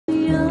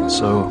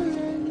So,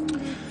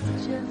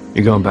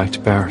 you're going back to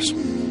Paris?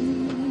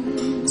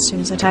 As soon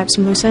as I type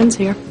some loose ends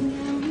here.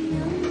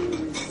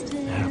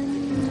 Yeah.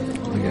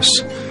 I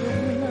guess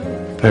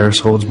Paris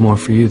holds more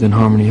for you than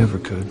Harmony ever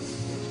could.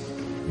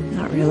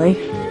 Not really.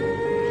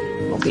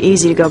 It won't be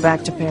easy to go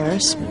back to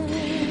Paris, but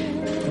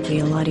it'll be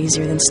a lot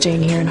easier than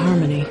staying here in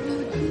Harmony.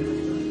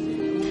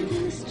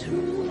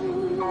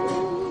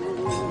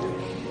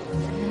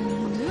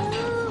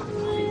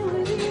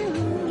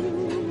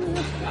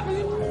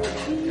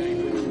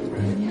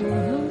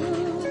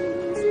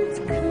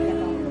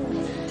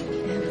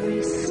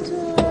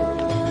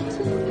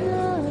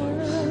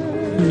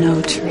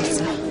 No,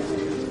 Teresa.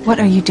 What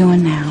are you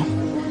doing now?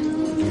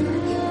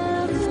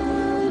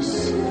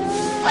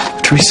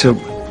 Teresa,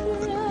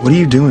 what are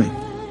you doing?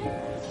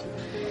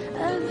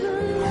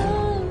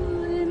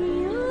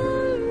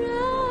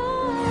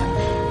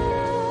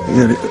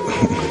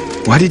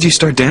 Why did you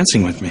start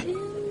dancing with me?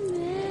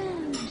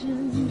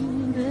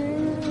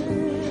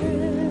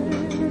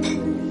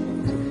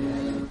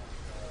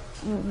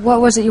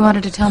 What was it you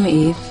wanted to tell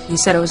me, Eve? You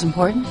said it was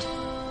important?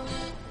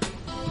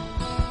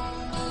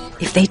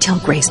 If they tell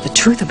Grace the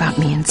truth about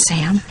me and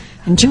Sam,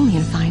 and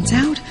Julian finds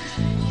out,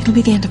 it'll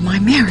be the end of my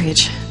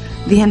marriage.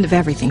 The end of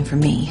everything for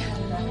me.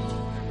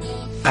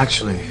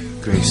 Actually,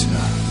 Grace,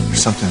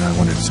 there's something I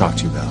wanted to talk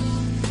to you about.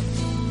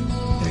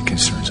 And it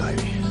concerns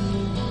Ivy.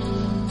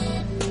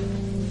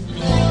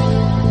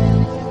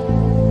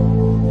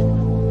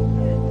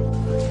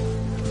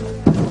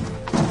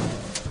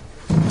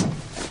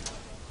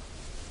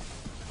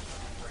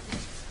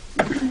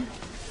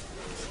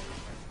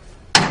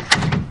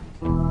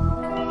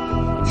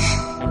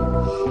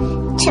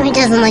 Timmy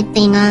doesn't like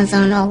being on his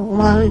own all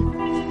alone.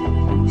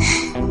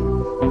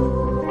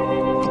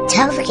 But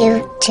Dad will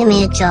give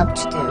Timmy a job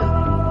to do.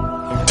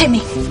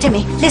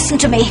 Timmy, listen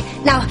to me.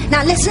 Now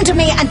listen to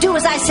me and do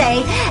as I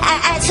say.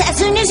 As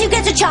soon as you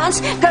get a chance,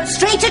 go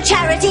straight to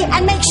Charity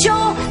and make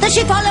sure that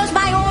she follows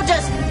my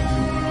orders.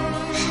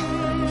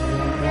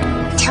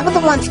 Tabitha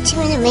wants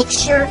Timmy to make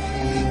sure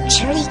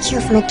Charity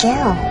kills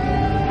Miguel.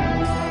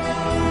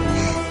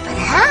 But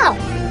how?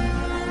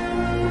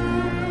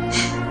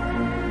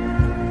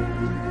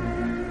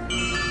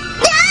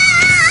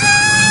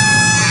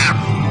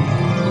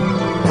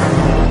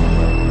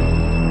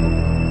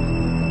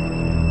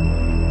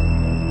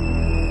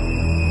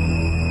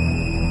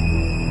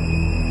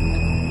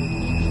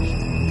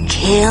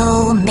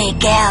 Kill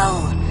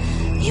Miguel.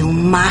 You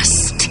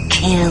must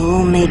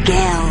kill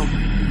Miguel.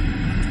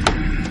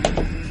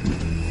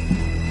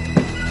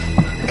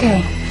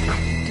 Okay.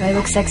 Do I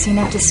look sexy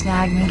enough to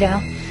snag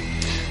Miguel?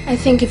 I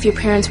think if your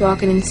parents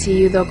walk in and see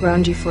you, they'll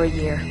ground you for a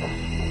year.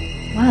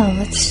 Well,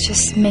 let's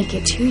just make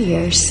it 2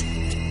 years.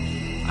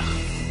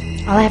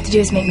 All I have to do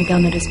is make Miguel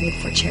notice me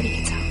before Charity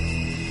gets home.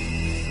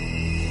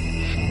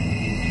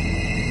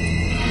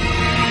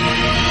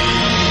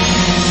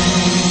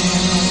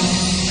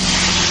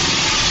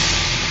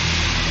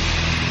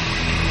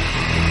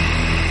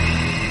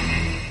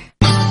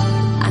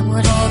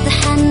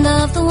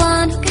 Of the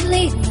one who could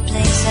lead me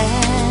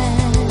places,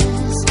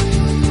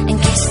 and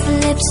kiss the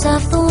lips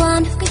of the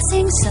one who could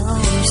sing so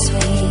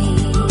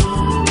sweet.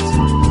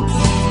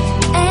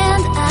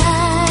 And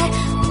I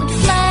would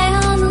fly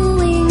on the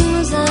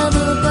wings of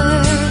a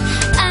bird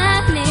I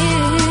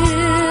knew.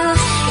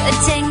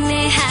 You'd take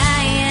me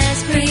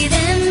highest, breathe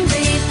in,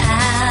 breathe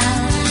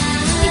out.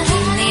 You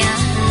keep me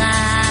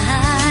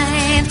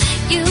alive.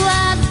 You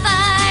are the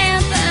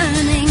fire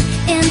burning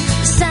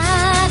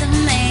inside of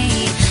me.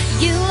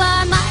 You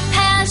are my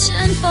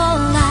passion for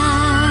life.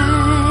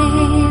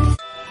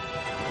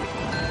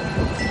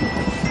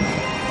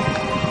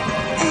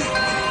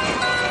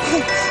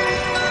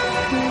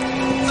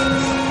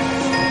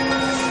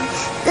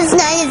 This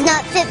night is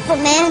not fit for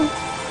man,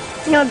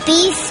 nor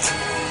beast,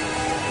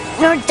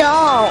 nor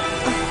doll.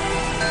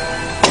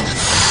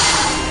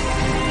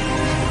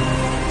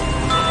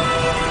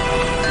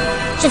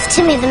 Just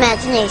Timmy's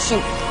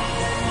imagination.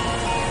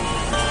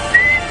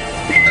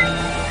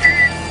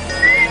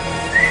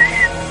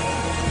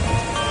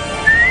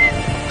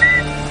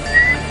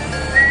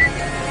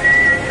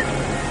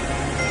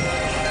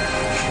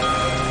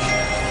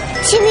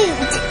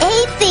 Timmy's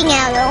aping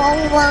out all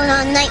alone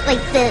on a night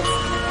like this.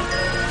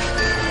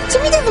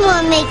 Timmy doesn't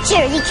want to make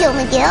Charity kill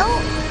Miguel.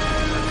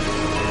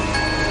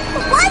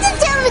 But why does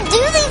Darwin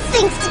do these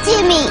things to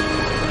Timmy?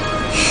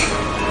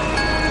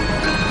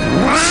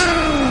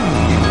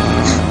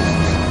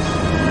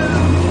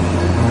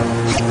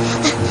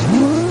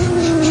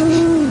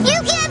 You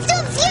can't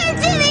stop scared,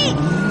 Timmy!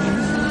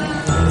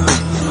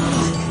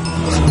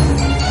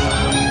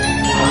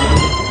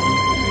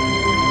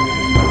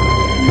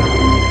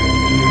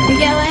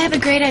 Miguel, I have a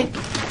great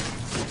idea.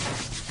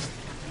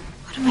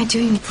 What am I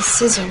doing with the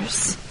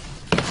scissors?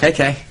 Hey,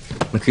 Kay.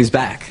 Look who's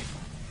back.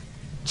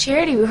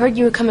 Charity, we heard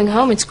you were coming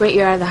home. It's great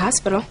you're out of the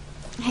hospital.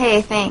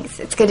 Hey, thanks.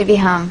 It's good to be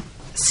home.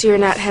 So you're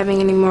not having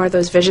any more of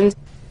those visions?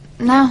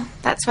 No,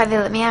 that's why they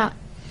let me out.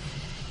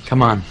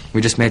 Come on.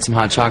 We just made some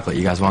hot chocolate.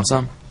 You guys want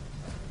some?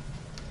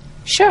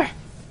 Sure.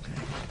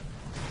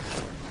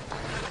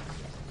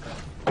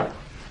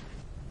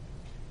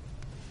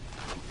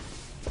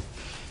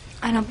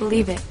 I don't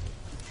believe it.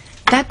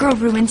 That girl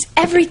ruins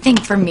everything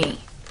for me.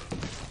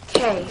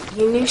 Kay,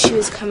 you knew she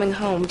was coming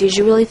home. Did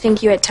you really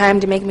think you had time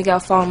to make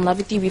Miguel fall in love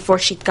with you before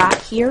she got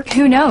here?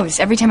 Who knows?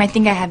 Every time I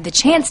think I have the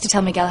chance to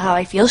tell Miguel how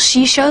I feel,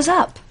 she shows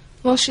up.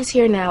 Well, she's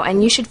here now,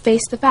 and you should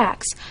face the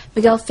facts.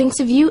 Miguel thinks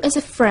of you as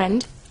a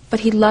friend, but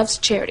he loves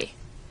Charity.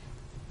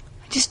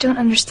 I just don't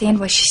understand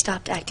why she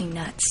stopped acting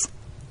nuts.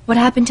 What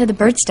happened to the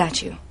bird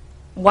statue?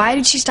 Why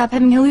did she stop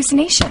having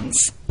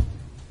hallucinations?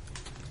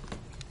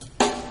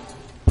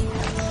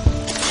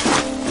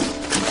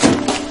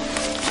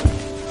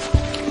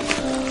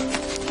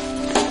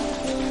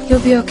 You'll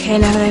be okay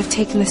now that I've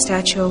taken the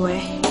statue away.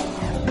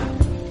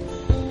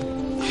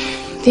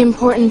 The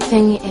important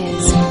thing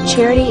is,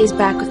 Charity is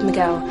back with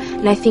Miguel,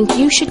 and I think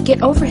you should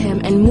get over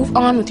him and move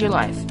on with your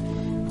life.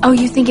 Oh,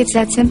 you think it's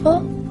that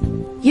simple?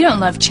 You don't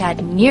love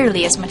Chad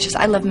nearly as much as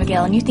I love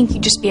Miguel, and you think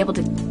you'd just be able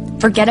to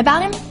forget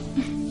about him?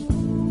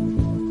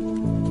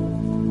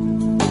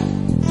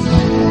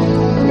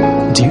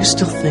 Do you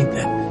still think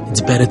that it's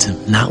better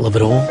to not love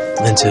at all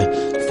than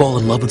to fall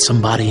in love with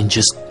somebody and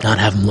just not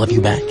have them love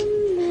you back?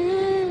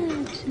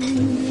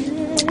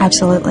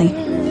 Absolutely.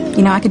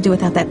 You know, I could do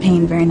without that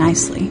pain very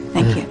nicely.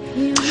 Thank you.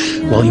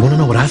 Well, you want to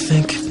know what I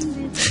think?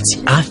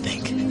 See, I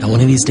think that one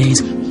of these days,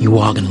 you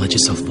are going to let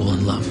yourself fall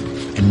in love.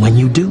 And when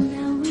you do,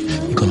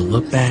 you're going to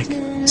look back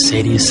and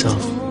say to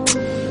yourself,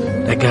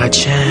 that guy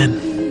Chad,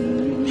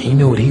 he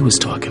knew what he was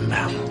talking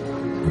about.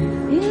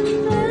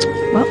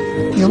 Well,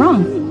 you're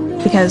wrong.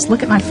 Because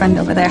look at my friend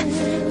over there.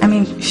 I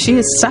mean, she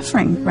is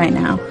suffering right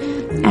now.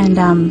 And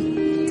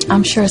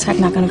I'm sure as heck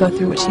not going to go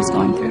through what she's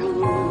going through.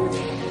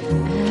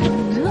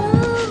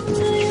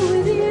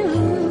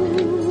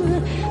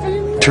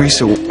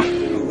 Teresa,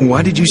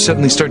 why did you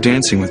suddenly start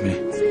dancing with me?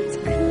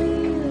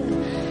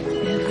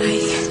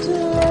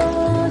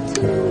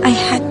 I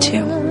had to.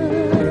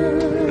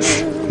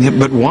 Yeah,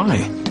 but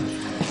why?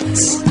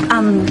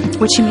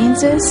 What she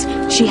means is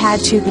she had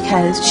to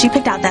because she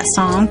picked out that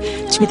song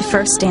to be the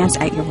first dance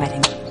at your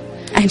wedding.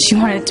 And she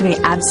wanted it to be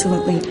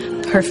absolutely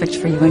perfect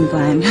for you and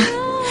Glenn.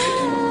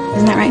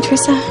 Isn't that right,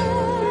 Teresa?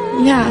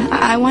 Yeah,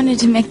 I wanted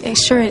to make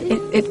sure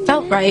it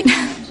felt right.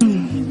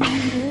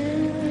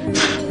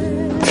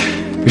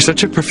 You're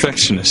such a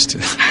perfectionist.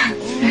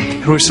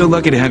 We're so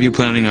lucky to have you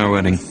planning our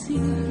wedding.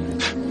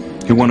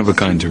 You're one of a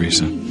kind,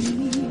 Teresa.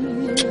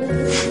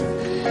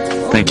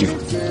 Thank you.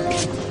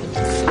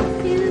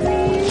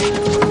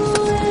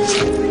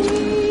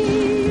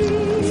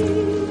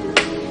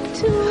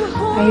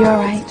 Are you all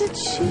right?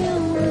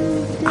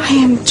 I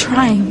am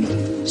trying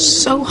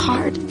so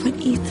hard to put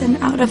Ethan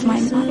out of my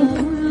mind,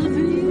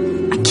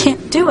 but I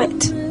can't do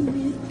it.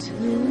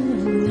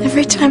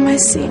 Every time I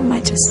see him, I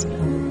just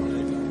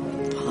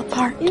fall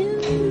apart.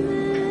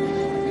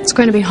 It's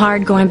going to be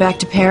hard going back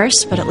to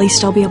Paris, but at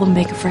least I'll be able to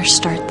make a fresh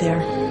start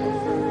there.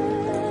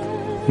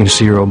 You gonna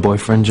see your old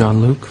boyfriend, John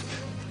Luke?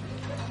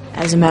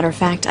 As a matter of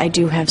fact, I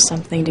do have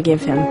something to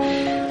give him.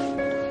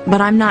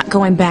 But I'm not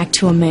going back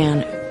to a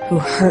man who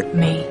hurt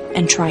me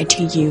and tried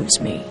to use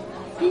me.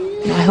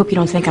 I hope you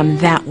don't think I'm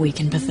that weak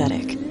and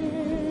pathetic.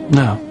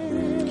 No.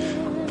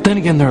 But then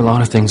again, there are a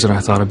lot of things that I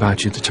thought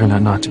about you that turned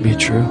out not to be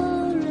true.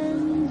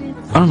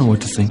 I don't know what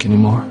to think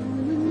anymore.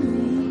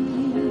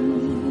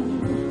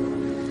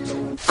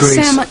 Grace.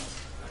 Sam,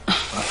 I'm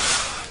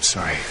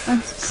sorry.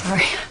 I'm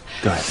sorry.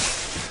 Go ahead.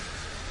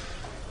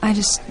 I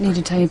just need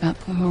to tell you about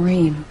poor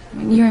Maureen. I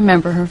mean, you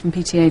remember her from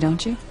PTA,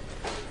 don't you?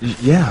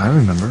 Yeah, I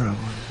remember.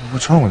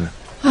 What's wrong with her?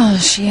 Oh,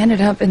 she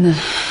ended up in the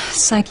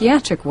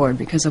psychiatric ward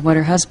because of what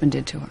her husband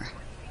did to her.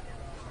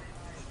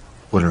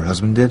 What her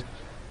husband did?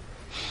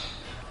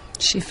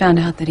 She found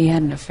out that he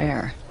had an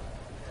affair.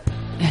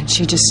 And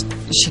she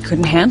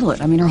couldn't handle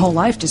it. I mean, her whole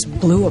life just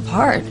blew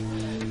apart.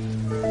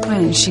 I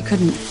mean, she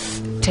couldn't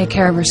take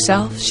care of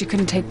herself. She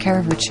couldn't take care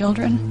of her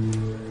children.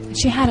 And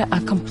she had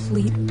a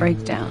complete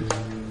breakdown.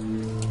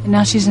 And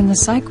now she's in the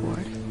psych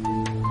ward.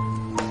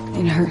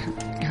 And her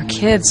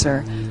kids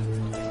are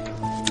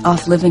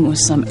off living with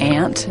some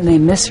aunt, and they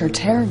miss her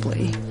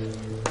terribly.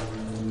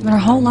 But her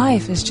whole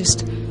life is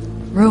just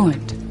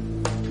ruined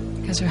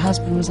because her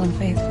husband was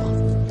unfaithful.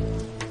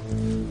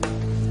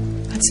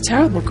 That's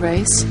terrible,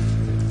 Grace.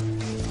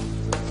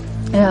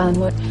 Yeah, and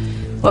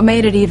what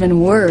made it even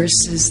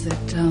worse is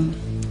that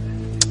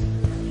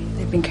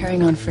they've been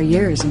carrying on for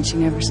years, and she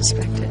never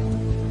suspected.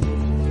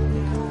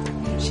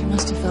 She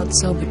must have felt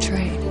so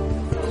betrayed.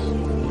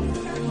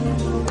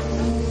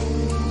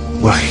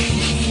 Well,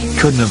 he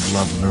couldn't have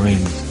loved Maureen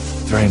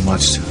very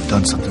much to have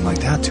done something like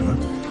that to her.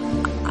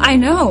 I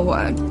know.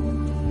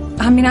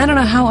 I mean, I don't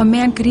know how a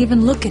man could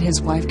even look at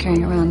his wife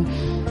carrying around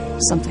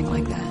something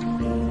like that.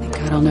 Thank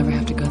God I'll never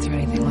have to go through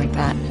anything like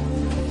that.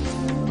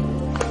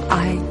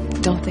 I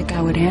don't think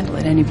I would handle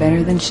it any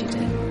better than she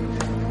did.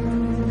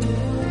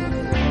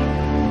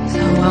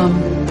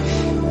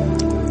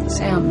 So,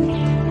 Sam,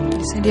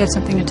 you said you had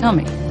something to tell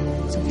me.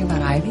 Something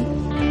about Ivy?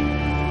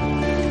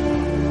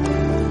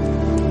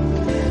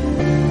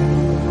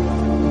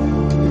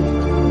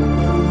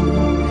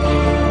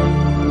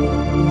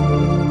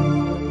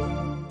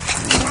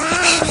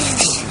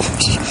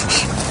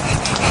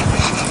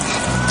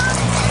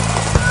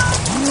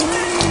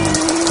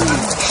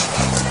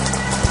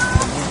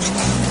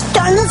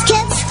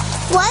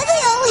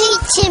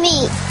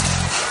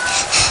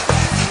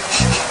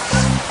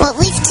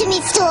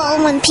 Timmy's still all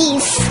in one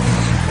piece.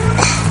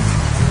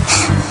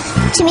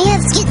 Timmy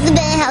has to get to the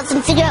Bennett house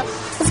and figure out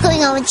what's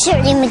going on with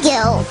Charity and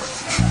Miguel.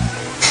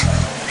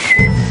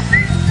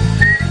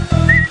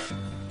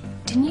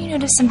 Didn't you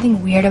notice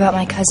something weird about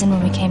my cousin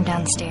when we came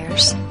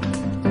downstairs?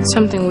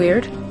 Something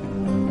weird?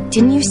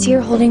 Didn't you see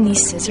her holding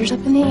these scissors up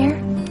in the air?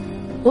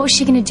 What was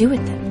she gonna do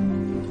with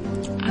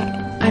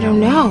them? I don't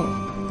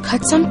know.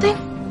 Cut something?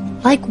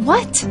 Like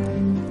what?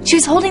 She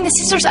was holding the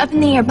scissors up in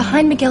the air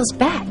behind Miguel's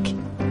back.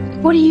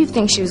 What do you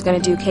think she was gonna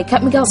do, Kay?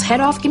 Cut Miguel's head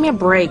off? Give me a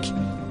break.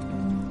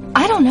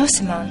 I don't know,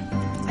 Simone.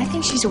 I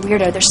think she's a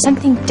weirdo. There's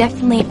something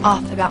definitely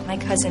off about my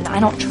cousin. I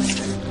don't trust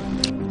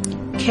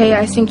her. Kay,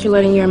 I think you're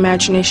letting your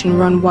imagination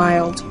run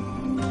wild.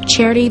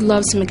 Charity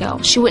loves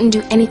Miguel. She wouldn't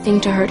do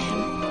anything to hurt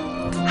him.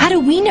 How do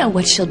we know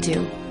what she'll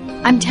do?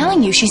 I'm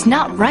telling you, she's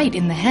not right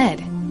in the head.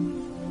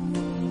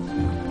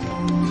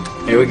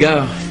 Here we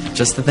go.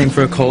 Just the thing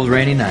for a cold,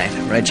 rainy night.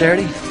 Right,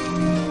 Charity?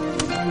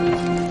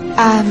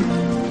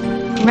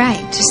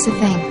 Right, just the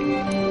thing.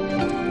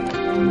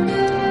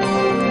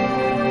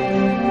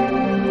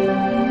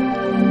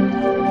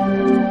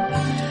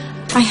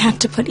 I have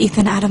to put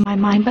Ethan out of my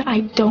mind, but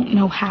I don't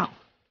know how.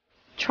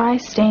 Try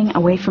staying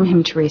away from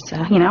him,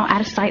 Teresa. You know,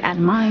 out of sight, out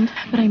of mind.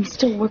 But I'm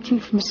still working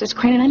for Mrs.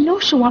 Crane, and I know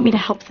she'll want me to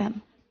help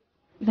them.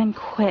 Then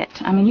quit.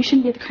 I mean, you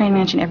shouldn't be at the Crane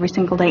Mansion every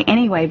single day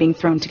anyway, being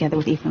thrown together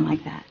with Ethan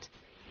like that.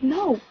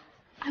 No,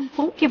 I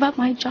won't give up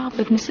my job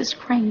with Mrs.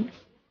 Crane.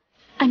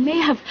 I may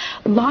have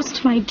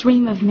lost my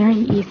dream of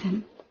marrying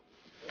Ethan,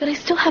 but I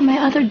still have my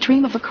other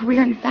dream of a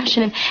career in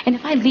fashion, and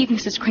if I leave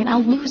Mrs. Crane,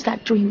 I'll lose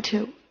that dream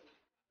too.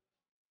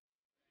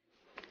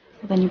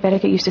 Well, then you better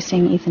get used to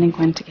seeing Ethan and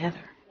Gwen together.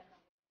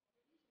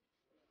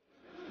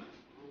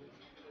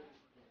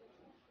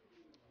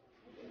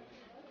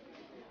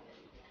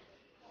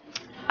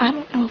 I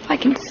don't know if I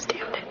can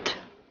stand it.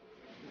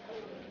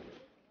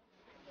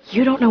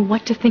 You don't know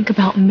what to think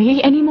about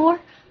me anymore?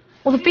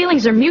 Well, the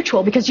feelings are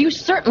mutual because you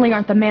certainly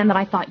aren't the man that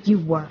I thought you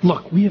were.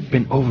 Look, we have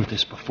been over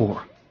this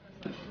before.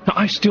 Now,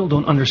 I still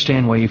don't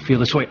understand why you feel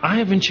this way. I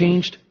haven't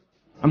changed.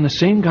 I'm the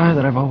same guy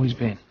that I've always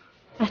been.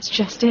 That's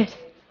just it.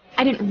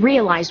 I didn't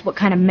realize what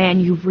kind of man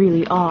you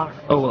really are.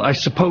 Oh, well, I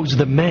suppose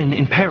the men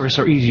in Paris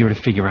are easier to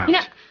figure out. You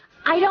know,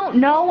 I don't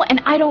know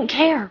and I don't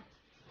care.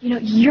 You know,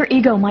 your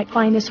ego might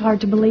find this hard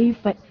to believe,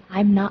 but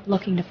I'm not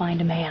looking to find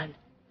a man.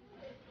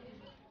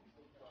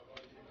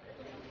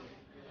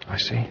 I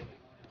see.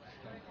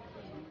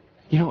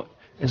 You know,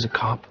 as a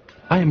cop,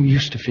 I am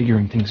used to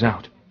figuring things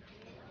out.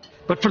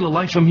 But for the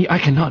life of me, I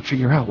cannot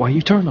figure out why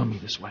you turned on me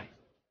this way.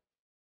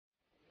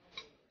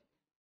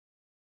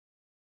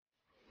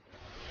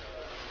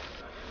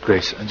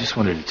 Grace, I just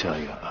wanted to tell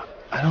you,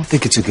 I don't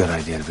think it's a good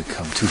idea to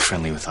become too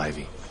friendly with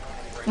Ivy.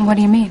 What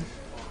do you mean?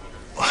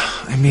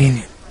 I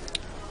mean,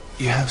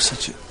 you have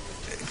such a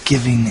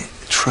giving,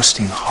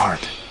 trusting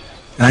heart.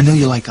 And I know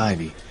you like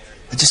Ivy.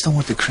 I just don't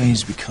want the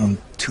Cranes to become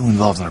too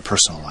involved in our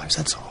personal lives,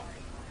 that's all.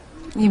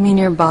 You mean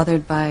you're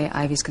bothered by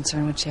Ivy's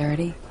concern with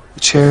Charity?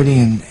 Charity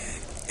and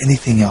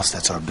anything else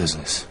that's our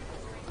business.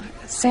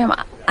 Sam,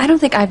 I don't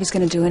think Ivy's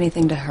going to do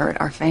anything to hurt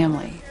our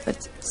family.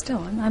 But still,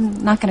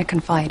 I'm not going to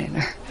confide in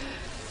her.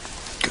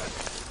 Good.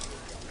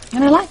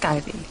 And I like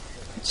Ivy.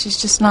 She's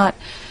just not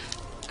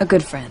a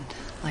good friend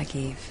like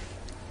Eve.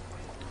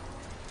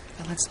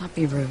 But let's not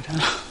be rude,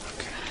 huh?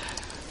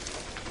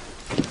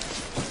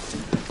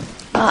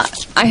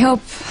 I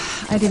hope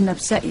I didn't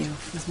upset you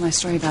with my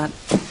story about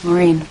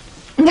Maureen.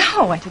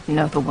 No, I didn't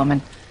know the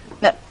woman.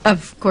 But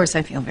of course,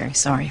 I feel very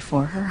sorry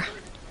for her.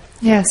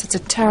 Yes, it's a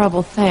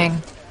terrible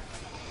thing.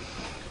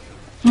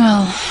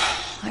 Well,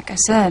 like I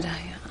said,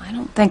 I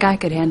don't think I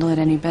could handle it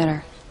any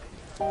better.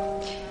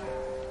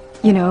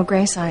 You know,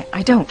 Grace, I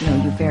don't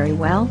know you very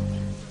well,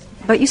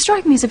 but you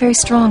strike me as a very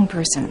strong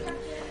person.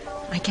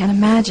 I can't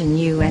imagine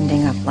you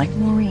ending up like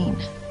Maureen.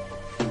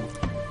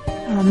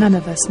 Well, none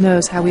of us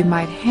knows how we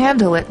might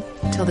handle it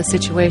until the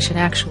situation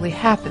actually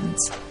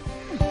happens.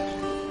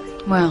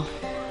 Well,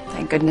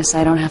 thank goodness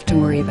I don't have to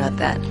worry about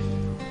that.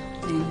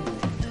 I mean,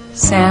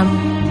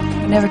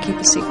 Sam, you never keep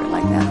a secret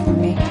like that from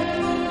me.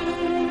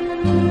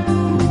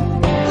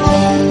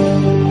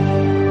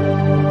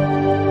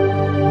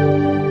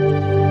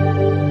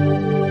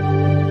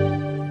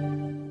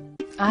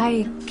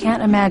 I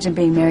can't imagine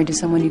being married to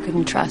someone you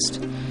couldn't trust.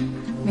 I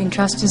mean,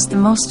 trust is the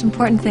most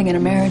important thing in a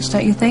marriage,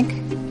 don't you think?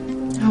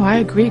 Oh, I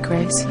agree,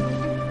 Grace.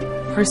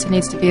 A person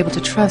needs to be able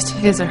to trust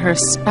his or her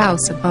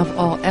spouse above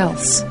all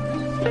else.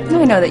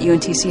 I know that you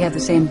and TC have the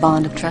same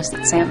bond of trust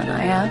that Sam and I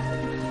have.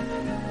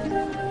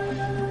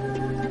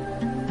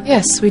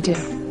 Yes, we do.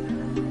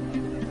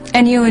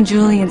 And you and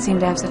Julian seem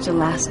to have such a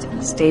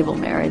lasting, stable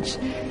marriage.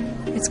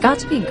 It's got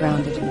to be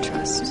grounded in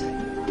trust.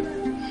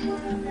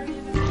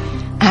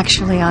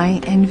 Actually,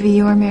 I envy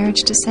your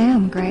marriage to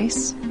Sam,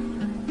 Grace.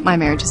 My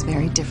marriage is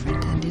very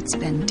different, and it's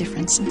been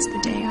different since the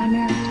day I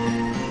married.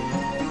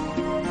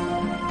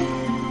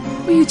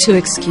 Will you two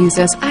excuse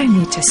us? I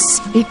need to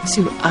speak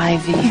to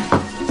Ivy.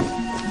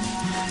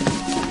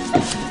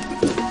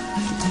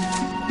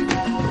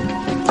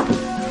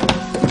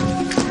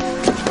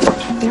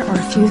 There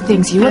are few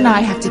things you and I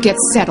have to get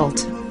settled.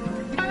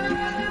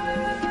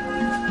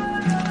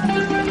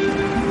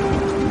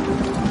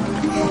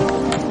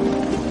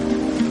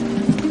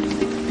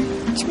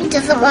 Jimmy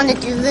doesn't want to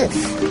do this.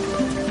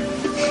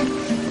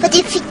 But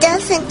if he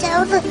doesn't,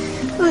 Alva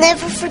will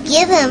never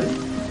forgive him.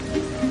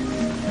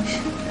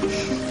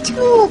 Jimmy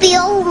will be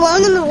all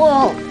alone in the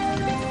world.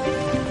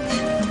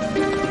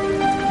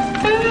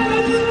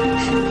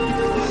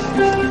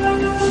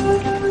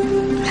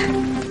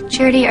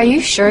 Charity, are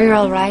you sure you're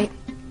all right?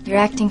 You're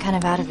acting kind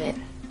of out of it.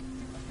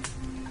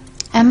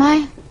 Am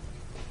I?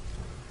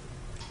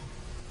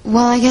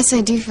 Well, I guess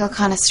I do feel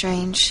kind of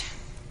strange.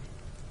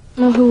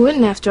 Well, who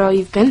wouldn't after all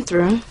you've been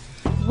through?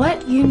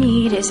 What you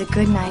need is a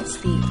good night's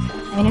sleep.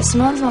 I mean, if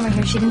Simone's mom were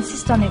here, she'd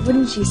insist on it,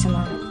 wouldn't she,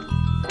 Simone?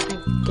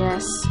 I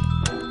guess.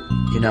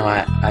 You know,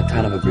 I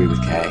kind of agree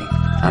with Kay.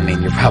 I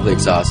mean, you're probably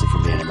exhausted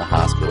from being in the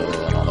hospital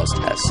and all those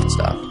tests and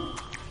stuff.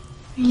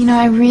 You know,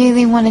 I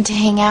really wanted to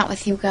hang out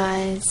with you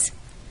guys.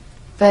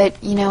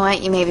 But you know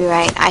what? You may be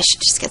right. I should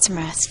just get some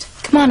rest.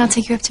 Come on, I'll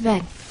take you up to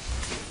bed.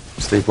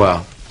 Sleep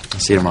well. I'll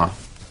see you tomorrow.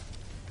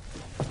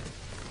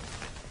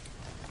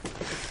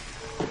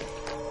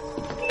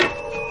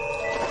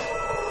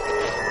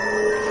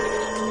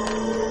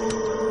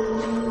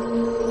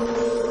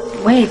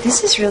 Wait,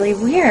 this is really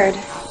weird.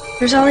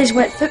 There's all these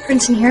wet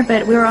footprints in here,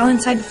 but we were all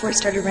inside before it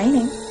started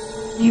raining.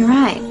 You're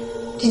right.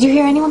 Did you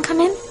hear anyone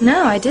come in?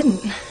 No, I didn't.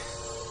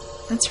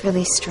 That's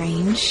really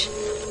strange.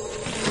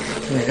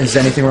 Is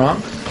anything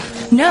wrong?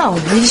 No,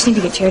 we just need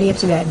to get Charity up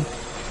to bed.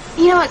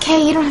 You know what,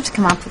 Kay? You don't have to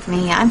come up with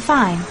me. I'm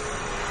fine.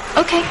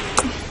 Okay.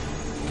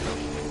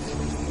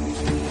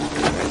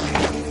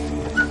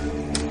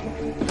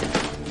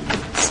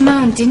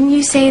 Simone, didn't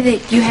you say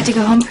that you had to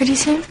go home pretty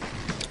soon?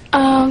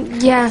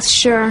 Yeah,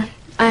 sure.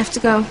 I have to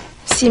go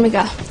see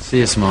Miguel. See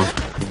you, Simone.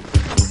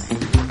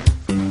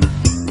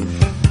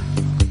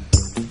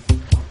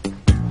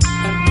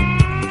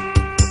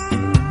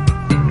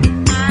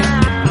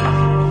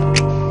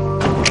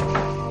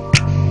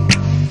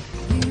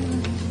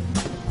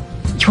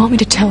 You want me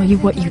to tell you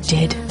what you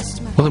did?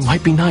 Well, it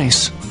might be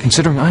nice,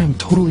 considering I am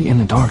totally in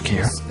the dark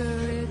here.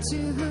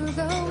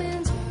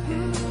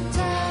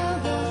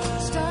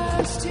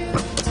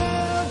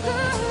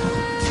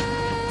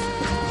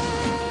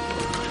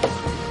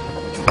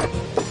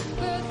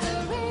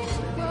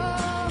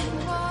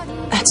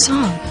 That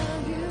song.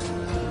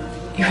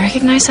 You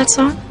recognize that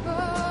song?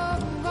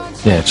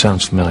 Yeah, it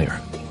sounds familiar.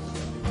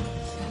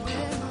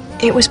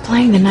 It was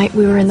playing the night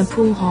we were in the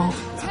pool hall.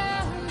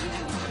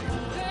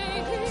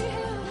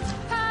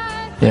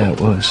 Yeah,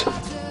 it was.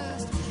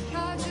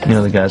 You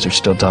know, the guys are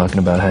still talking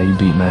about how you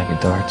beat Mac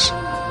at darts.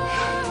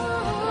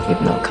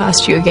 Even though it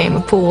cost you a game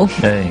of pool.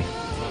 Hey,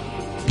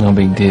 no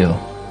big deal.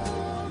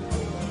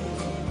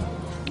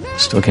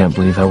 Still can't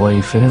believe how well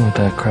you fit in with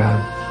that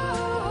crowd.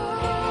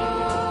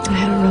 I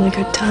had a really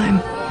good time.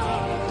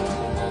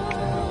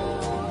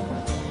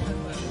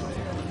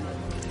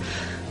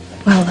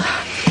 Well,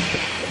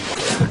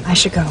 I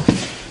should go.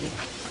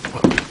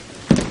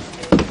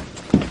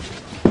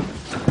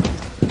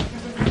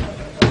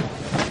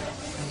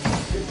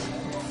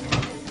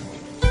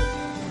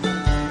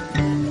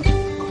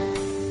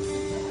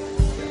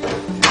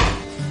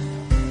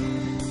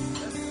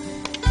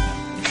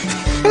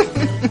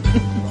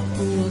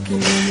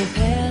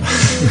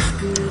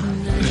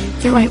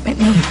 You're right,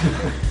 Whitney.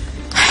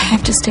 I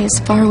have to stay as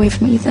far away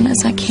from Ethan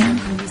as I can.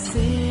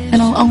 And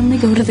I'll only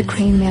go to the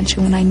Crane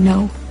Mansion when I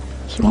know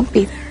he won't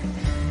be there.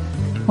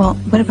 Well,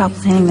 what about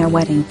planning their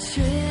wedding?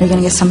 Are you going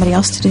to get somebody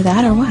else to do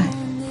that, or what?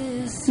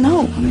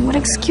 No, I mean, what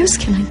excuse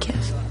can I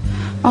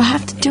give? I'll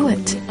have to do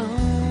it.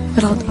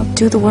 But I'll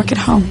do the work at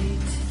home.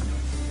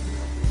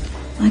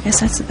 Well, I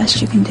guess that's the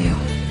best you can do.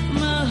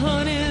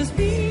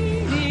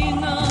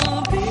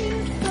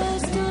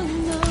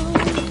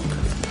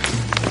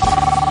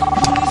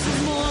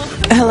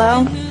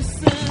 Hello?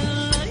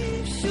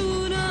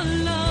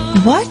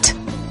 What?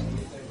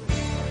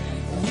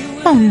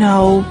 Oh,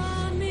 no.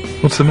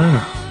 What's the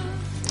matter?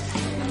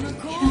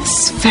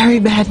 This is very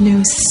bad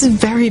news. This is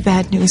very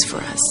bad news for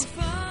us.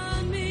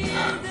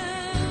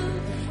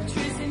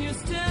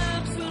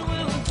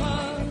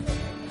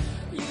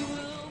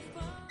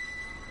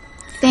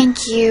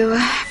 Thank you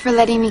for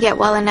letting me get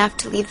well enough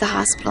to leave the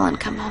hospital and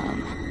come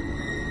home.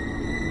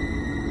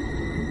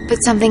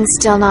 But something's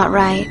still not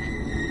right.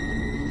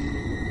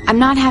 I'm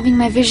not having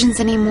my visions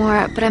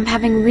anymore, but I'm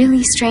having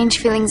really strange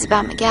feelings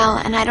about Miguel,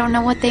 and I don't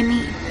know what they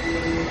mean.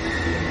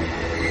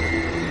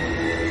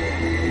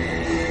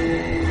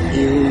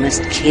 You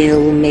must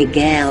kill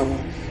Miguel.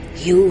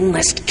 You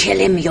must kill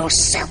him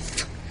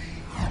yourself.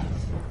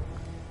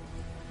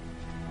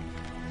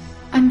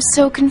 I'm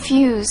so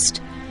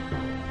confused.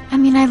 I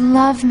mean, I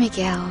love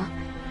Miguel,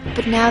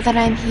 but now that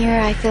I'm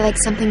here, I feel like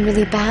something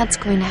really bad's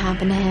going to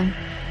happen to him.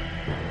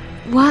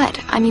 What?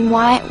 I mean,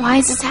 why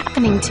is this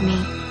happening to me?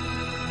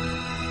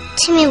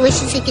 Timmy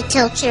wishes he could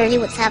tell Charity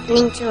what's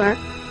happening to her.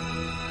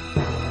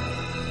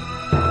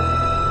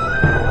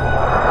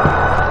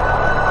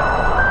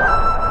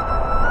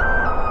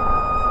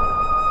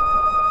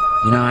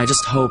 You know, I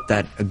just hope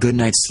that a good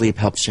night's sleep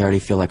helps Charity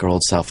feel like her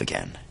old self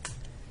again.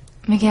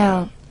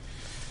 Miguel,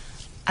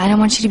 I don't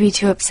want you to be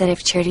too upset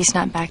if Charity's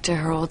not back to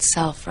her old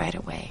self right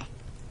away.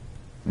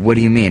 What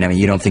do you mean? I mean,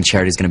 you don't think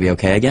Charity's gonna be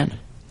okay again?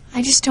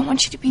 I just don't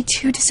want you to be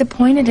too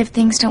disappointed if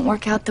things don't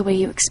work out the way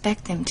you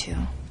expect them to.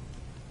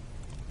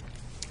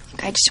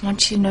 Look, I just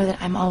want you to know that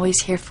I'm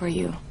always here for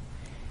you.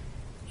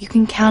 You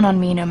can count on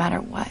me no matter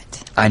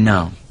what. I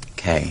know,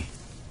 Kay.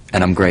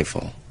 And I'm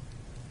grateful.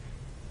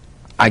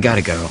 I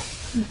gotta go.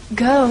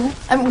 Go?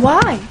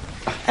 Why?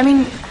 I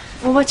mean,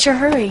 well, what's your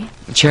hurry?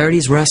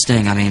 Charity's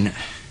resting. I mean,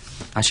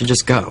 I should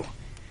just go.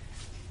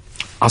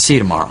 I'll see you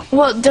tomorrow.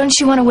 Well, don't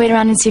you want to wait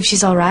around and see if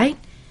she's all right?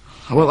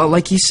 Well,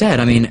 like you said,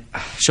 I mean,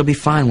 she'll be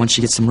fine once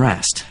she gets some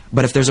rest.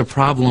 But if there's a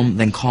problem,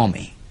 then call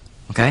me.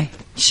 Okay?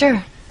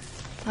 Sure.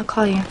 I'll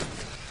call you.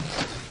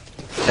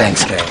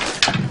 Thanks, Kay.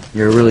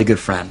 You're a really good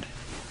friend.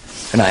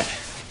 Good night.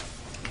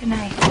 Good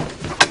night.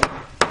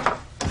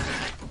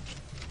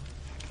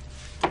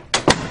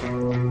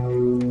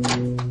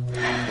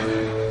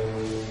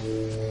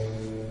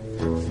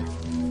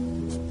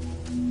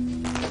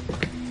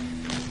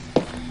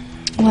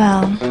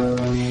 Well,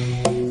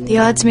 the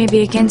odds may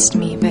be against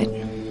me, but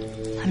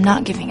I'm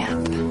not giving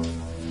up.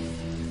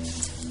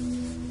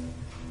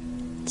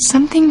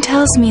 Something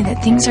tells me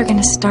that things are going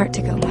to start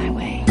to go my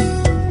way.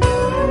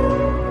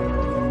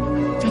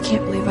 I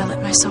can't believe I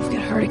let myself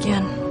get hurt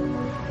again.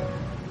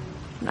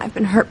 And I've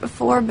been hurt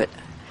before, but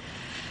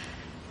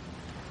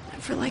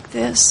never like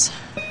this.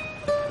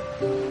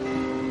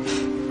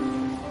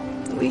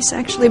 Luis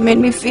actually made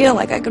me feel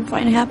like I could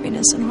find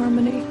happiness and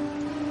harmony.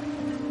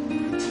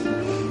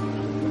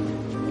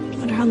 I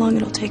wonder how long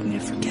it'll take me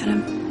to forget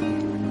him.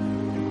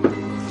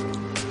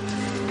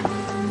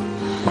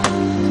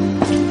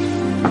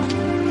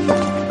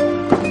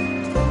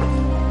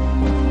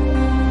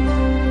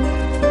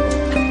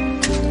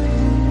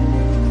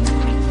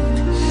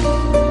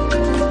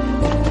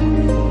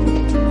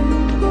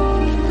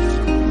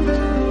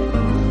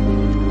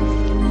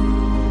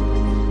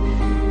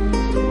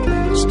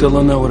 Still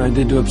don't know what I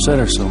did to upset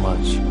her so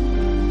much.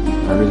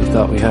 I really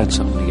thought we had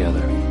something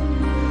together.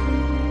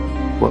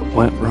 What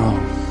went wrong?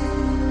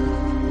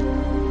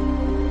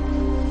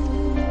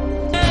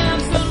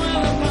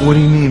 What do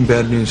you mean,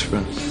 bad news,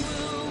 friend?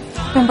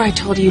 Remember I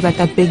told you about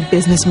that big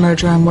business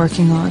merger I'm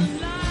working on?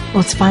 Well,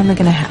 it's finally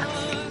gonna happen.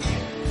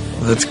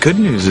 Well, that's good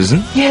news,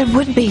 isn't it? Yeah, it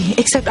would be,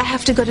 except I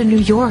have to go to New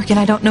York, and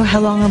I don't know how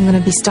long I'm gonna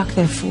be stuck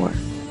there for.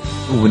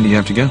 Well, when do you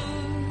have to go?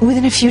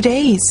 Within a few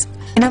days.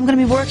 And I'm gonna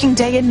be working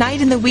day and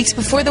night in the weeks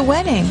before the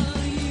wedding.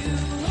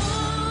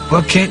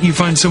 Well, can't you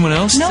find someone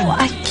else? No,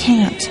 I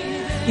can't.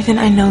 Ethan,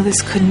 I know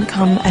this couldn't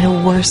come at a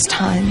worse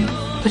time,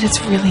 but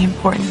it's really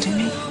important to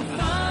me.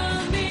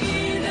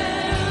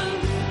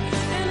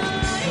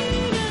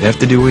 You have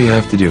to do what you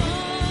have to do.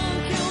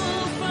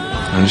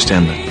 I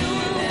understand that.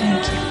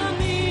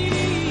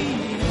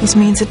 Thank you. This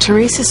means that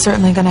Teresa's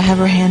certainly gonna have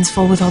her hands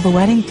full with all the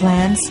wedding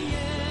plans.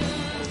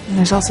 And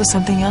there's also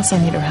something else I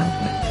need her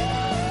help with.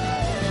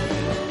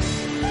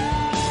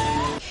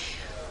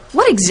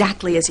 What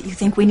exactly is it you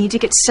think we need to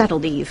get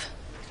settled, Eve?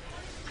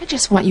 I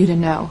just want you to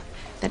know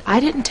that I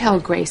didn't tell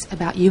Grace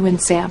about you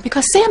and Sam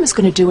because Sam is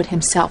going to do it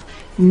himself,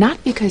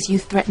 not because you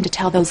threatened to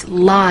tell those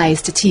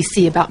lies to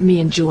TC about me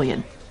and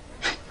Julian.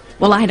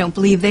 Well, I don't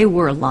believe they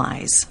were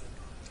lies.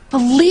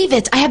 Believe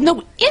it! I have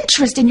no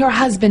interest in your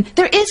husband.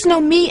 There is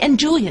no me and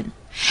Julian.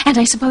 And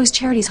I suppose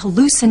Charity's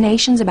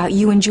hallucinations about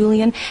you and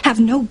Julian have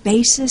no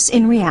basis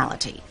in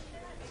reality.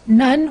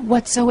 None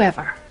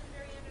whatsoever.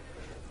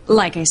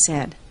 Like I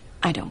said,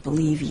 I don't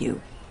believe you.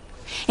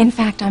 In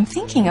fact, I'm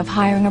thinking of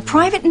hiring a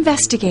private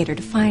investigator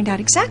to find out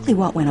exactly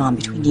what went on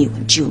between you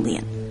and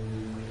Julian.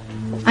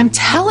 I'm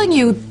telling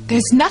you,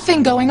 there's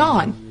nothing going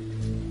on.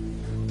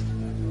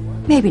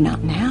 Maybe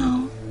not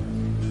now,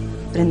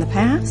 but in the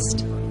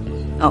past?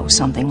 Oh,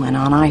 something went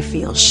on, I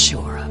feel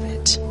sure of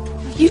it.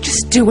 You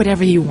just do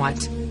whatever you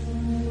want.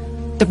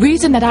 The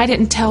reason that I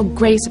didn't tell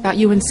Grace about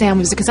you and Sam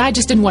was because I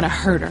just didn't want to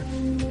hurt her.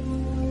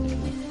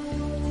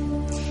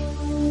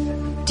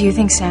 Do you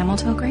think Sam will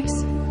tell Grace?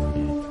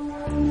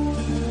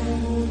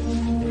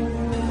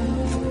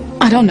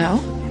 I don't know.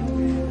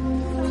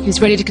 He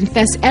was ready to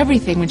confess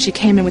everything when she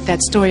came in with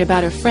that story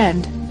about her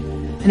friend,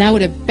 and I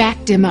would have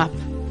backed him up.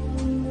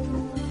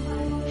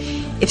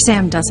 If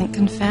Sam doesn't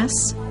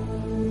confess,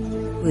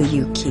 will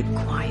you keep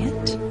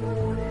quiet?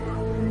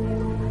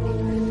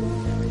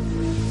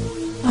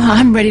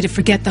 I'm ready to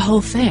forget the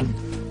whole thing.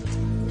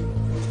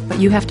 But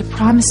you have to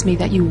promise me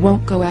that you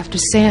won't go after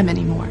Sam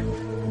anymore.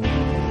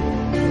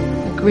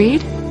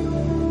 Agreed?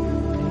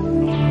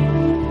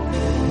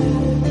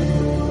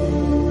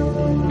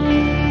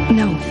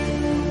 No.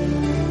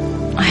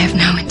 I have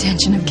no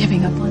intention of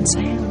giving up on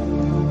Sam.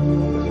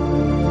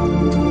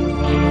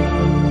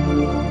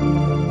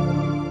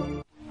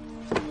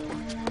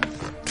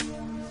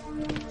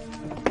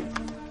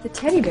 The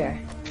teddy bear.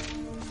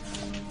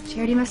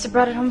 Charity must have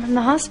brought it home from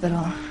the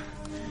hospital.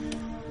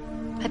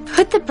 I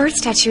put the bird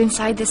statue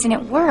inside this and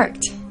it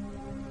worked.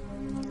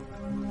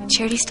 But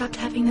Charity stopped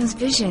having those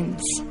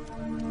visions.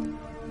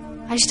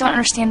 I just don't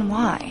understand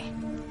why.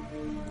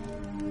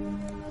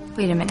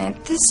 Wait a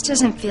minute, this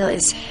doesn't feel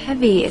as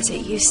heavy as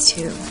it used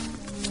to.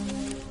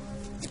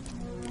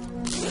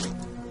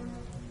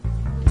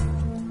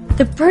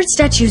 The bird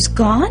statue's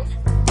gone?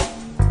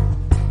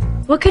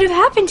 What could have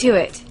happened to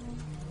it?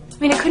 I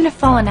mean, it couldn't have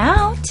fallen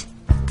out.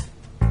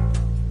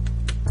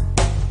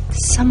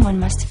 Someone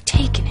must have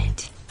taken it.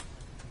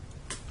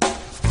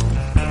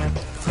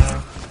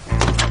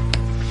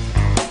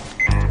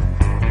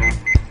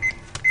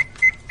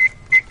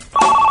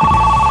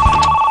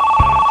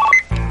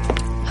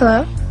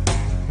 Hello?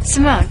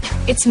 Simone,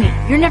 it's me.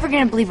 You're never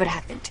gonna believe what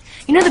happened.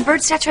 You know the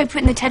bird statue I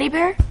put in the teddy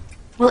bear?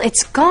 Well,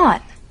 it's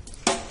gone.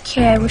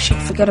 Kay, I wish you'd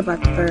forget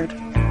about the bird.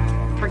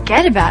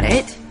 Forget about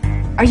it?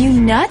 Are you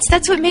nuts?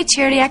 That's what made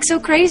Charity act so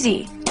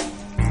crazy.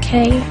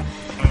 Kay,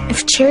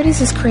 if Charity's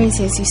as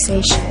crazy as you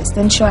say she is,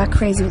 then she'll act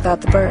crazy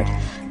without the bird.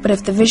 But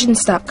if the visions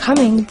stop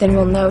coming, then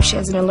we'll know she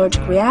has an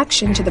allergic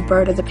reaction to the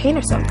bird or the paint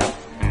or something.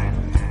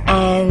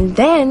 And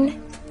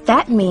then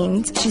that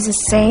means she's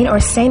as sane or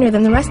saner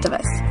than the rest of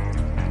us.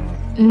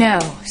 No,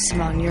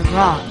 Simone, you're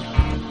wrong.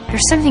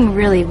 There's something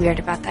really weird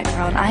about that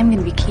girl, and I'm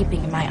going to be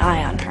keeping my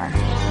eye on her.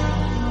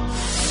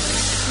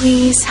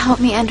 Please help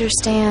me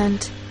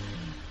understand.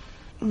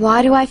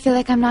 Why do I feel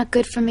like I'm not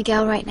good for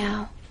Miguel right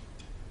now?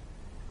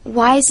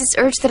 Why is this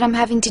urge that I'm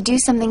having to do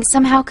something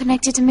somehow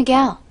connected to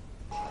Miguel?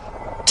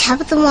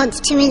 Tabitha wants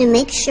Timmy to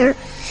make sure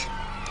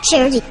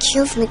Charity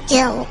kills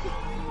Miguel.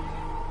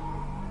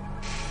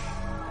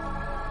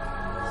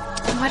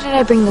 Why did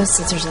I bring those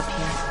scissors up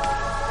here?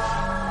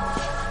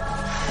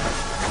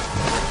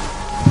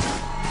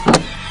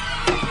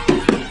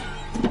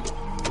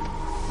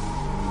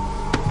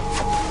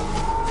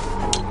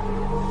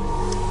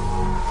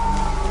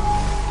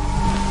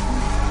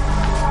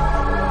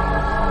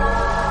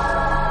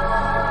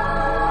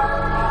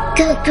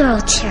 Good girl,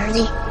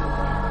 Charity.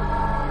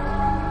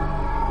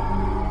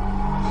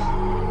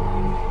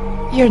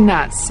 You're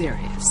not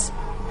serious.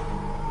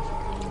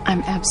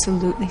 I'm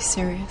absolutely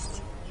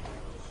serious.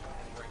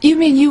 You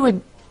mean you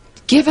would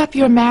give up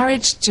your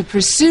marriage to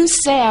pursue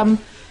Sam,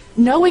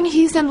 knowing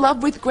he's in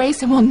love with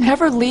Grace and will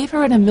never leave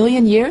her in a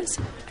million years?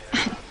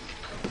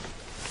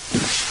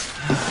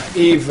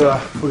 Eve, we're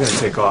gonna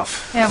take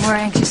off. Yeah, we're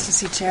anxious to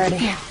see Charity.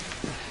 Yeah.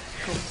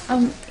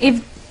 Cool.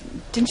 Eve,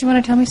 didn't you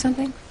want to tell me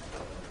something?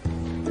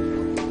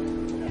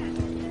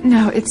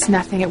 No, it's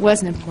nothing. It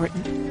wasn't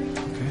important.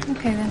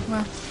 Okay, then.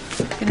 Well,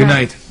 Good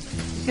night.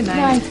 Good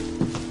night.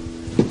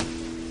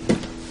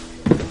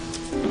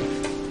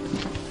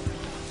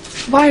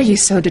 Why are you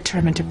so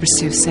determined to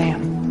pursue Sam?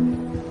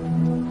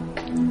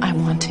 I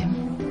want him.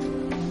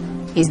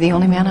 He's the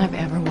only man I've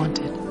ever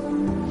wanted.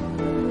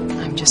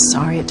 I'm just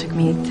sorry it took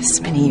me this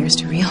many years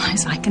to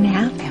realize I can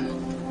have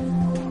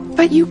him.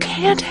 But you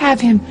can't have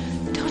him.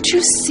 Don't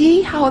you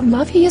see how in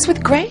love he is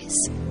with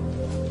Grace?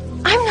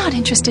 I'm not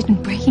interested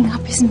in breaking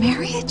up his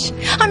marriage.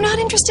 I'm not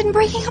interested in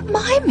breaking up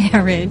my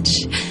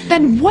marriage.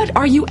 Then what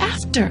are you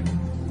after?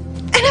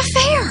 An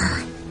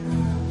affair.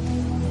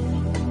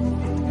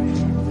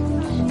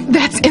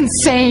 That's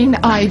insane,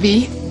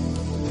 Ivy.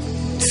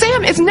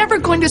 Sam is never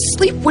going to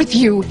sleep with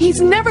you.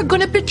 He's never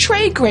going to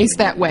betray Grace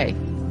that way.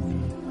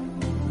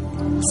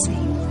 See,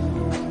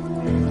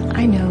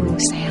 I know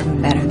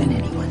Sam better than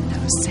anyone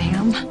knows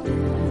Sam.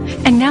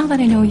 And now that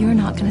I know you're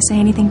not going to say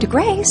anything to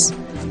Grace,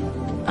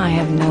 I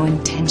have no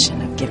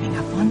intention of giving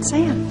up on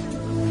Sam.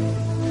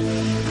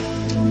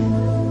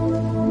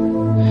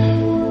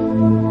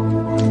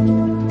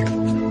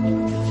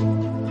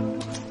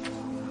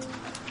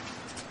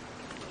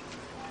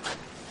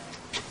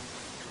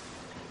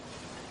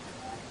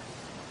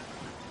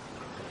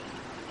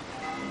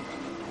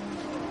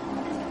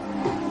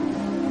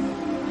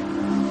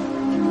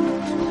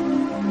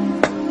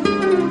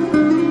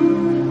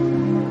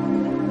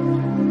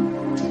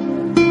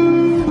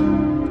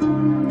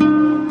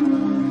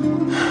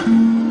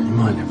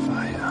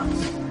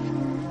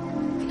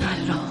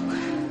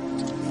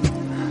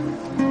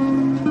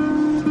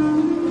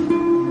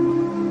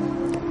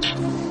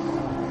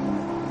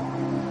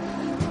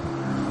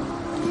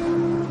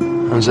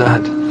 How's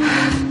that?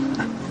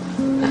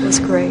 That was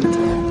great.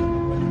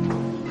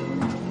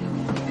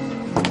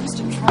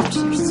 Mr. Trump,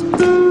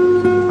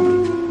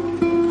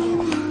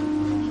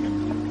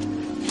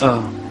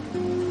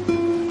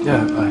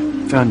 Yeah,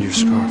 I found your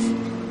scarf.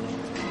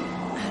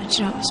 How did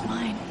you know it was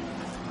mine?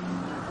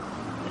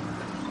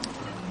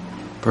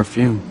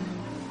 Perfume.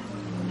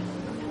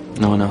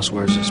 No one else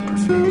wears this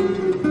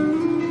perfume.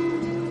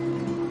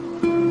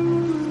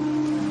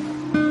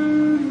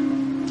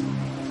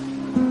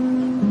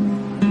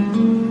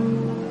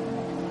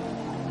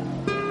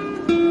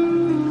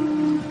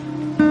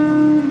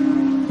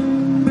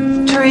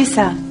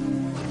 Teresa,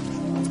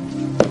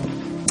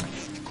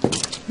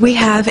 we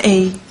have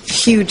a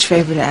huge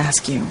favor to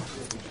ask you.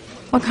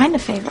 What kind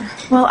of favor?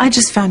 Well, I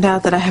just found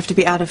out that I have to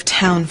be out of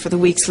town for the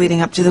weeks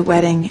leading up to the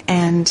wedding,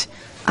 and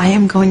I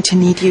am going to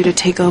need you to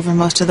take over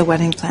most of the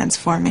wedding plans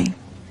for me.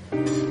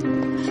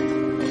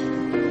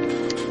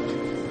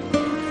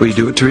 Will you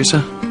do it, Teresa?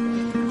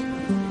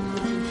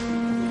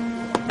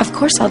 Of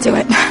course I'll do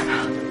it.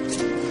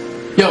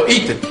 Yo,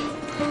 Ethan.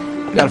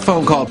 Got a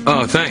phone call.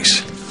 Oh,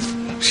 thanks.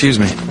 Excuse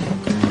me.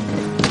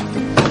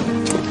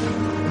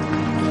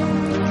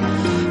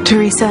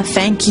 Teresa,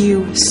 thank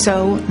you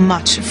so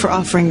much for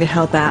offering to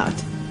help out.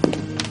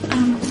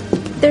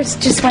 There's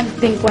just one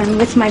thing, Gwen,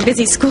 with my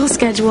busy school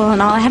schedule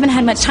and all. I haven't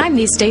had much time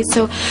these days,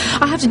 so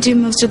I'll have to do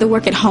most of the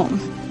work at home.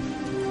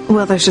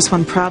 Well, there's just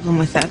one problem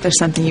with that. There's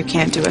something you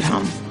can't do at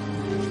home.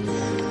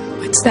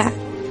 What's that?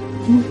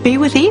 Be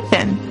with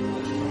Ethan.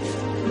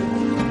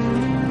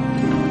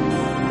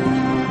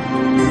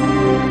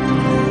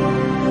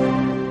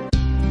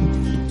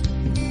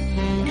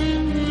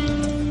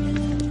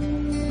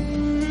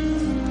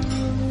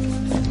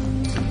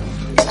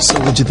 So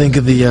what'd you think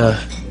of the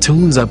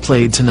tunes I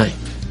played tonight?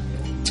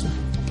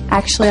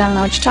 Actually, I don't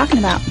know what you're talking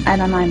about. I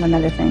don't mind on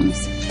other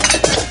things.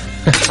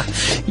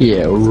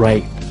 Yeah,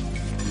 right.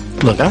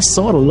 Look, I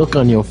saw the look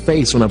on your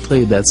face when I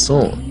played that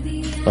song.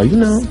 Oh, you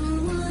know,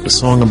 the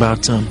song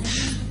about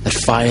that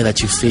fire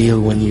that you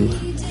feel when you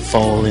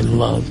fall in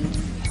love.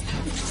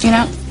 You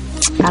know,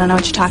 I don't know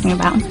what you're talking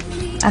about.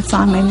 That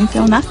song made me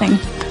feel nothing.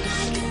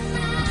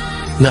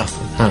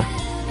 Nothing, huh?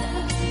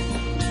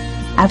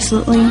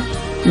 Absolutely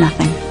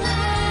nothing.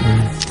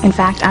 In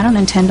fact, I don't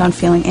intend on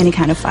feeling any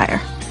kind of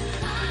fire.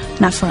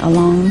 Not for a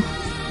long,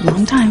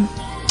 long time.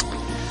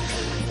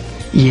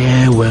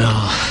 Yeah,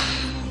 well,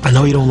 I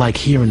know you don't like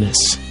hearing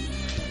this,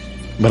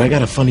 but I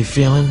got a funny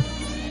feeling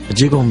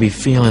that you're gonna be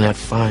feeling that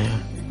fire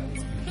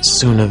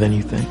sooner than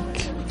you think.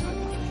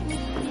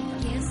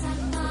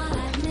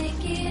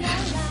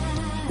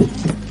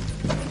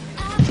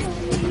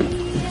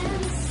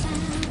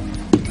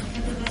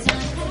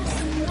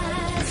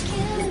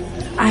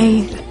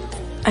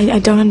 I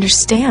don't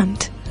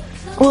understand.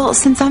 Well,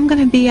 since I'm going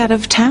to be out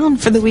of town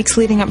for the weeks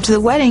leading up to the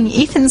wedding,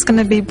 Ethan's going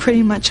to be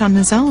pretty much on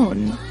his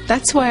own.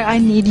 That's why I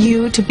need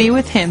you to be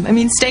with him. I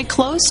mean, stay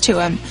close to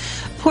him.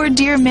 Poor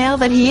dear male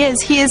that he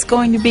is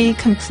going to be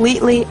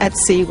completely at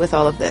sea with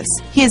all of this.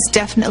 He is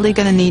definitely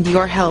going to need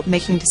your help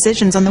making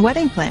decisions on the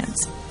wedding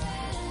plans.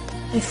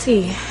 I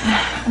see.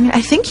 I mean,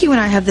 I think you and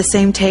I have the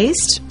same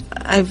taste.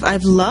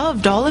 I've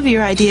loved all of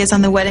your ideas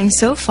on the wedding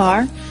so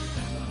far.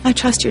 I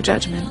trust your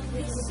judgment.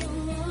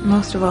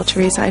 Most of all,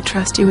 Teresa, I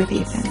trust you with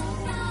Ethan.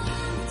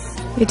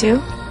 You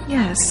do?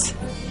 Yes.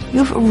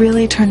 You've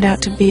really turned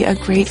out to be a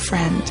great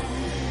friend.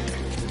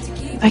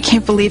 I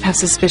can't believe how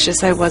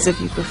suspicious I was of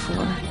you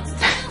before.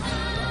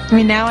 I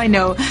mean, now I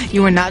know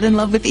you were not in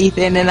love with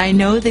Ethan, and I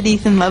know that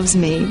Ethan loves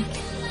me.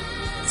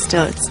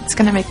 Still, it's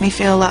going to make me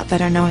feel a lot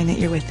better knowing that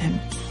you're with him.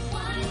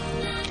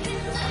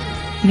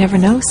 You never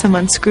know, some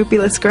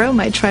unscrupulous girl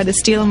might try to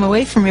steal him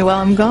away from me while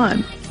I'm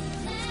gone.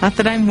 Not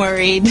that I'm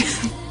worried.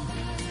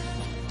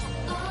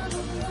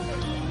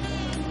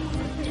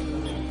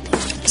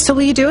 So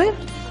will you do it?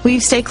 Will you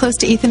stay close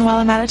to Ethan while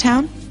I'm out of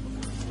town?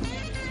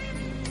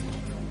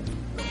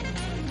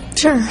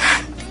 Sure.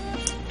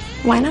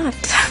 Why not?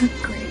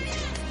 Great.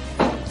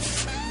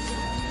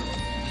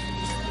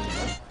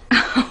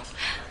 Oh,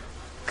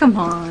 come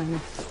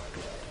on.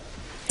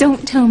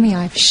 Don't tell me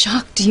I've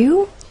shocked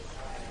you.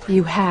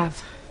 You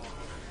have.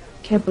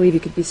 Can't believe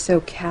you could be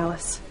so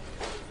callous.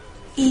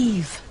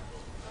 Eve,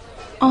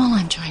 all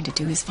I'm trying to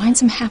do is find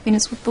some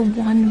happiness with the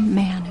one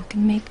man who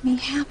can make me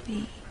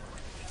happy.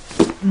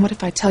 And what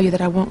if I tell you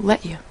that I won't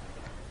let you?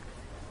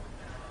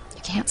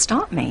 You can't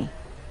stop me.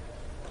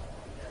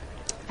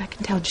 I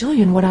can tell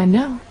Julian what I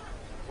know.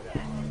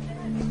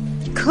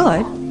 You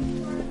could,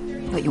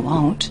 but you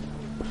won't.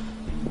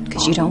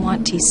 Because you don't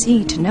want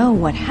TC to know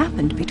what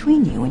happened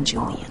between you and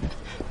Julian.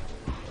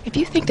 If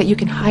you think that you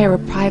can hire a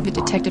private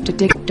detective to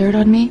dig dirt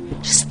on me,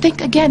 just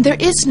think again. There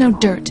is no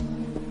dirt.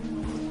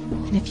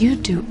 And if you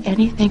do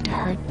anything to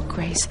hurt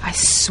Grace, I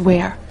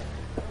swear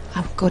I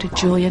will go to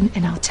Julian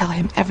and I'll tell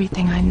him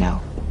everything I know.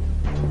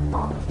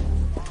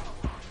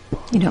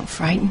 You don't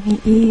frighten me,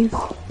 Eve.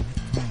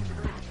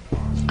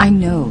 I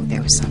know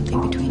there was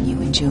something between you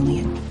and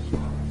Julian.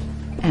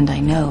 And I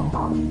know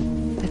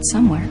that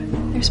somewhere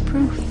there's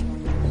proof.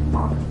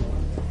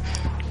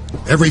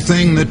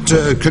 Everything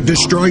that could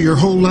destroy your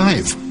whole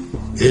life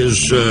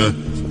is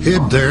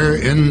hid there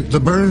in the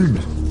bird.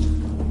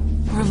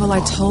 Orville,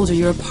 I told you,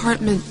 your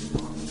apartment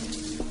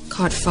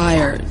caught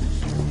fire.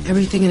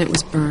 Everything in it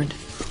was burned.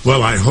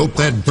 Well, I hope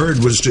that bird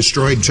was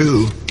destroyed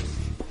too.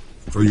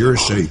 For your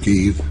sake,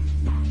 Eve.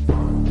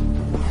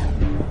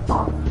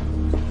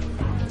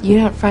 You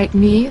don't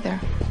frighten me either.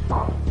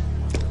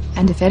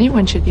 And if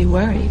anyone should be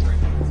worried,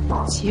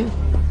 it's you.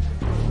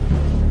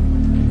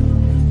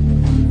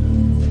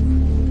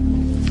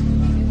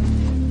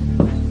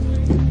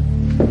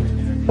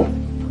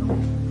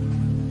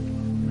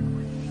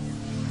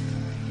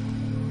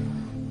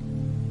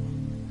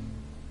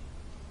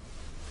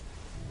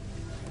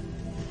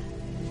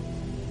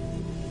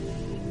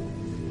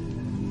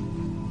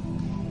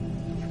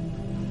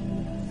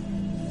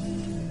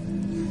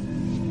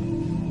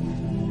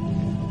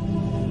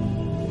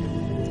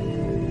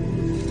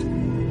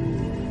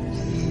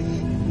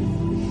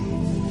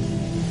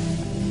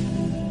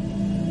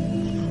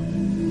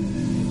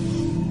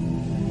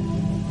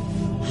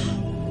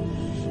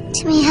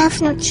 Timmy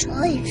have no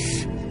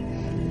choice.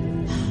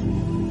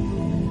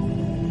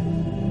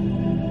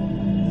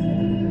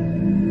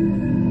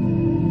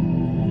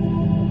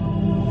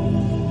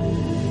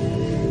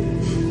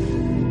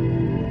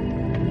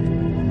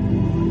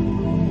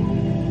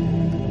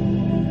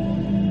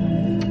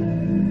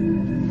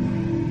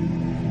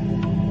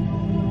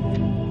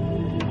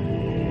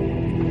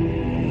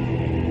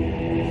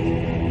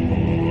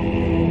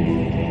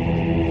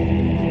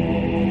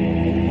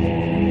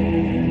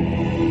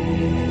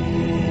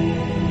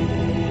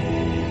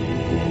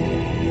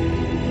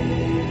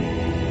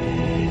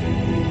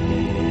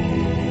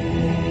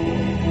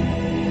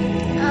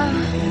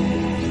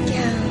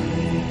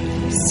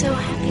 So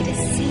happy to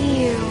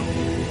see you.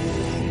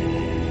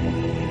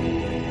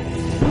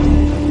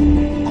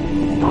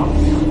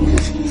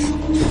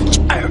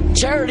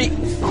 Charity!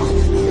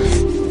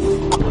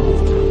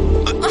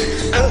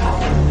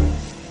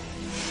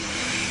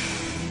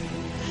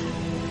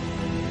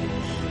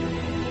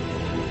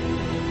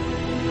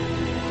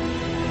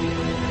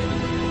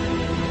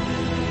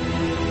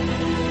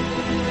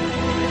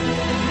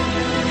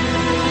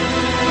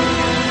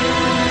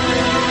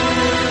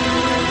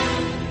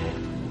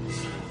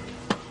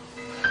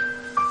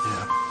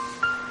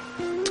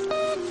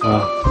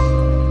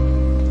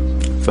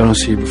 If I don't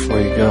see you before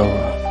you go,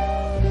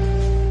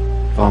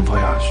 bon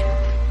voyage.